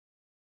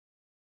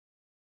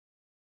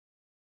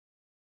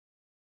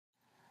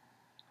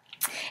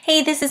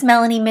Hey, this is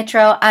Melanie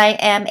Mitro. I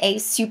am a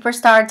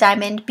superstar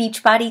diamond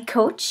Beachbody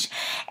coach,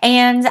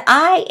 and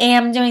I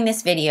am doing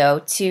this video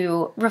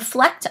to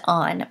reflect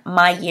on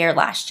my year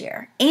last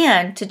year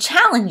and to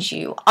challenge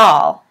you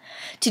all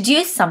to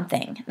do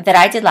something that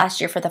I did last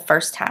year for the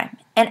first time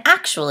and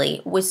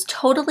actually was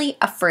totally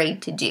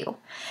afraid to do.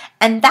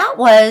 And that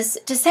was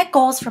to set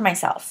goals for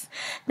myself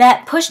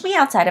that pushed me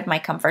outside of my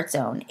comfort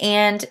zone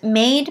and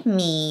made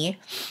me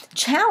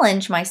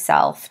challenge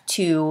myself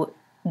to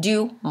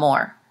do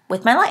more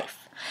with my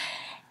life.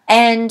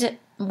 And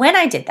when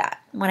I did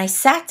that, when I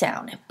sat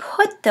down and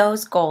put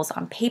those goals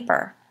on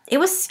paper, it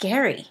was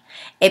scary.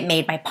 It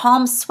made my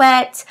palms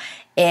sweat.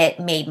 It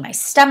made my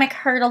stomach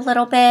hurt a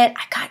little bit.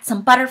 I got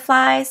some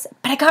butterflies,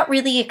 but I got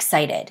really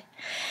excited.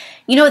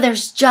 You know,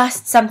 there's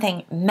just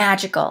something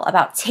magical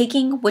about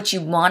taking what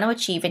you want to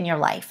achieve in your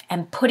life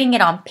and putting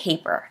it on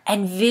paper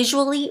and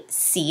visually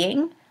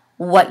seeing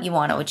what you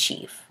want to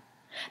achieve.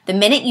 The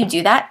minute you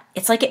do that,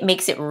 it's like it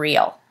makes it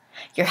real.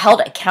 You're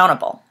held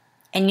accountable.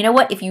 And you know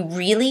what? If you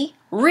really,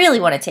 really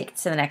want to take it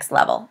to the next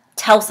level,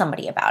 tell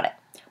somebody about it.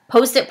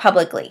 Post it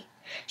publicly.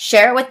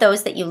 Share it with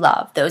those that you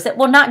love, those that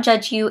will not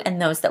judge you,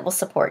 and those that will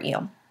support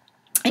you.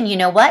 And you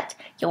know what?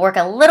 You'll work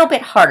a little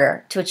bit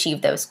harder to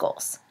achieve those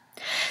goals.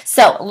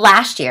 So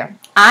last year,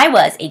 I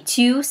was a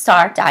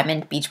 2-star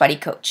diamond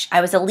Beachbody coach. I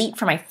was elite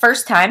for my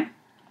first time.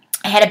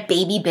 I had a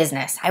baby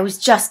business. I was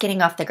just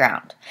getting off the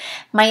ground.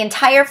 My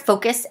entire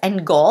focus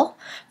and goal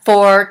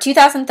for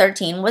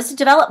 2013 was to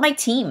develop my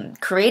team,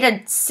 create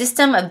a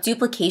system of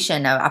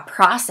duplication, a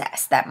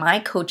process that my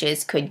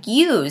coaches could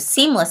use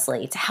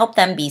seamlessly to help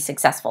them be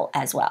successful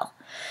as well.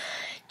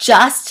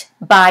 Just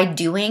by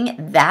doing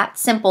that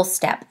simple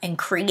step and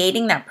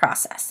creating that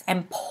process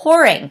and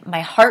pouring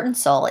my heart and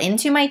soul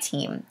into my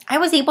team, I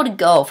was able to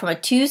go from a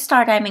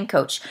 2-star diamond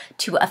coach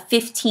to a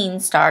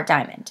 15-star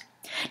diamond.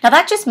 Now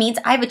that just means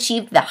I've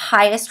achieved the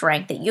highest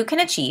rank that you can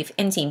achieve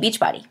in Team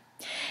Beachbody.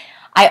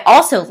 I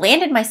also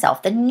landed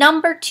myself the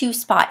number 2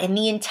 spot in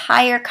the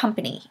entire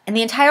company, in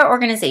the entire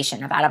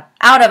organization,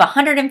 out of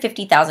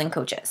 150,000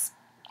 coaches.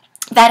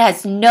 That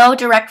has no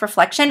direct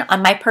reflection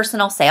on my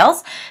personal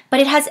sales, but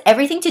it has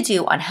everything to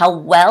do on how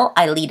well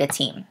I lead a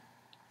team.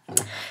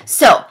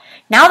 So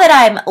now that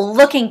I'm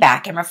looking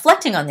back and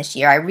reflecting on this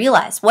year, I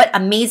realize what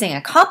amazing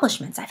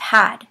accomplishments I've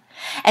had.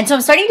 And so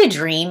I'm starting to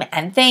dream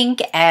and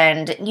think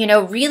and,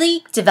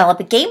 really develop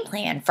a game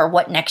plan for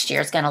what next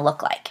year is going to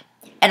look like.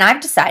 And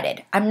I've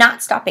decided I'm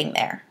not stopping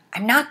there.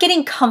 I'm not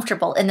getting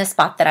comfortable in the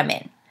spot that I'm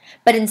in.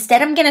 But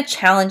instead, I'm going to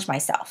challenge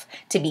myself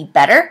to be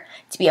better,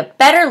 to be a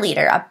better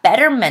leader, a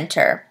better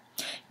mentor,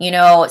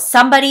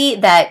 somebody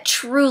that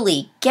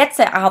truly gets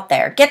it out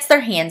there, gets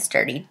their hands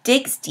dirty,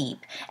 digs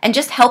deep, and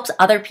just helps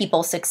other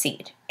people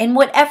succeed in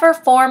whatever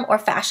form or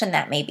fashion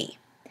that may be.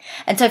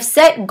 And so I've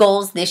set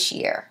goals this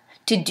year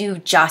to do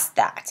just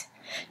that,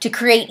 to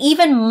create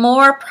even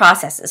more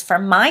processes for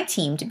my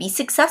team to be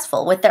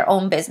successful with their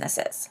own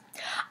businesses.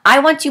 I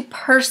want to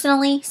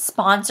personally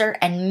sponsor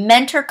and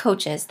mentor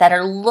coaches that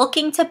are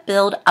looking to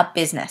build a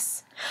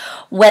business,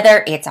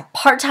 whether it's a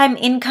part-time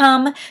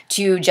income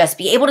to just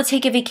be able to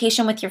take a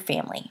vacation with your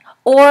family,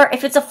 or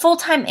if it's a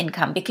full-time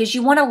income because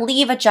you want to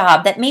leave a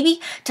job that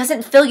maybe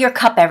doesn't fill your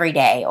cup every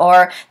day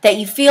or that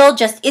you feel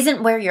just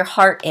isn't where your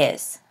heart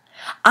is.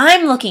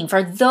 I'm looking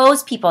for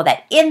those people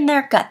that in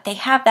their gut, they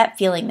have that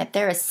feeling that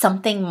there is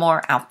something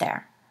more out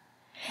there.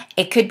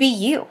 It could be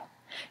you.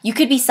 You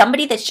could be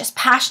somebody that's just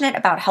passionate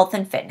about health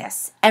and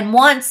fitness and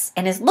wants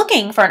and is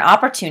looking for an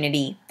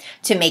opportunity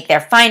to make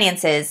their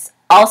finances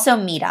also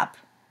meet up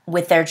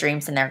with their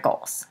dreams and their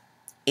goals.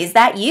 Is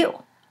that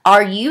you?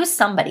 Are you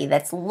somebody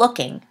that's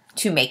looking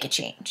to make a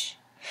change?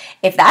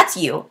 If that's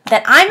you,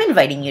 then I'm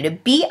inviting you to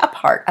be a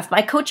part of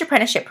my Coach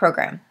Apprenticeship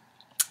program.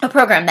 A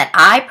program that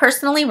I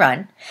personally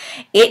run.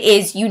 It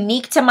is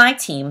unique to my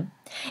team.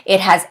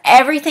 It has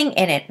everything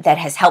in it that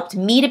has helped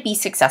me to be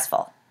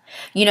successful.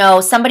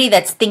 Somebody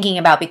that's thinking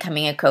about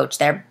becoming a coach,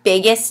 their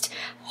biggest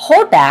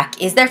holdback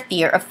is their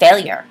fear of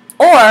failure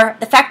or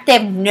the fact that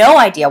they have no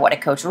idea what a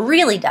coach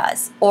really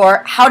does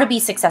or how to be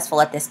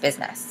successful at this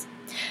business.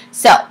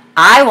 So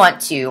I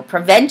want to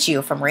prevent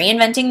you from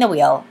reinventing the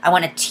wheel. I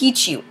want to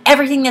teach you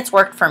everything that's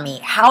worked for me,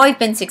 how I've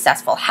been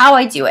successful, how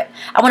I do it.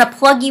 I want to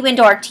plug you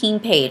into our team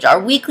page, our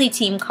weekly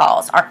team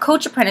calls, our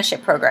Coach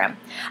Apprenticeship program.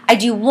 I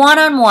do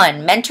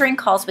one-on-one mentoring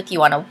calls with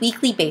you on a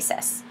weekly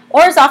basis,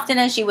 or as often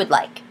as you would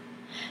like.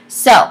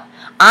 So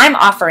I'm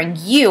offering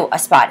you a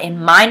spot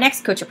in my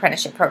next Coach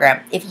Apprenticeship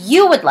program if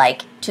you would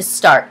like to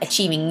start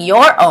achieving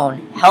your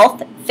own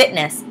health,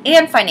 fitness,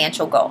 and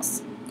financial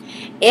goals.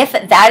 If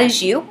that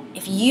is you,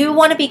 if you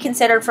want to be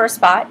considered for a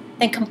spot,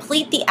 then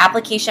complete the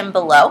application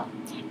below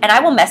and I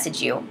will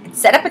message you and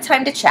set up a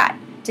time to chat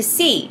to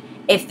see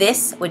if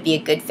this would be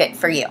a good fit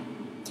for you.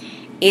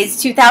 Is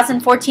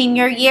 2014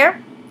 your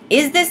year?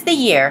 Is this the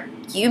year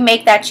you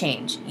make that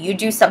change? You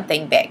do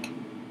something big?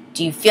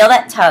 Do you feel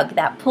that tug,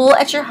 that pull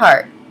at your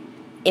heart?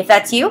 If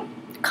that's you,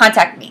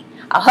 contact me.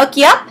 I'll hook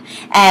you up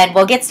and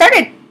we'll get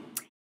started.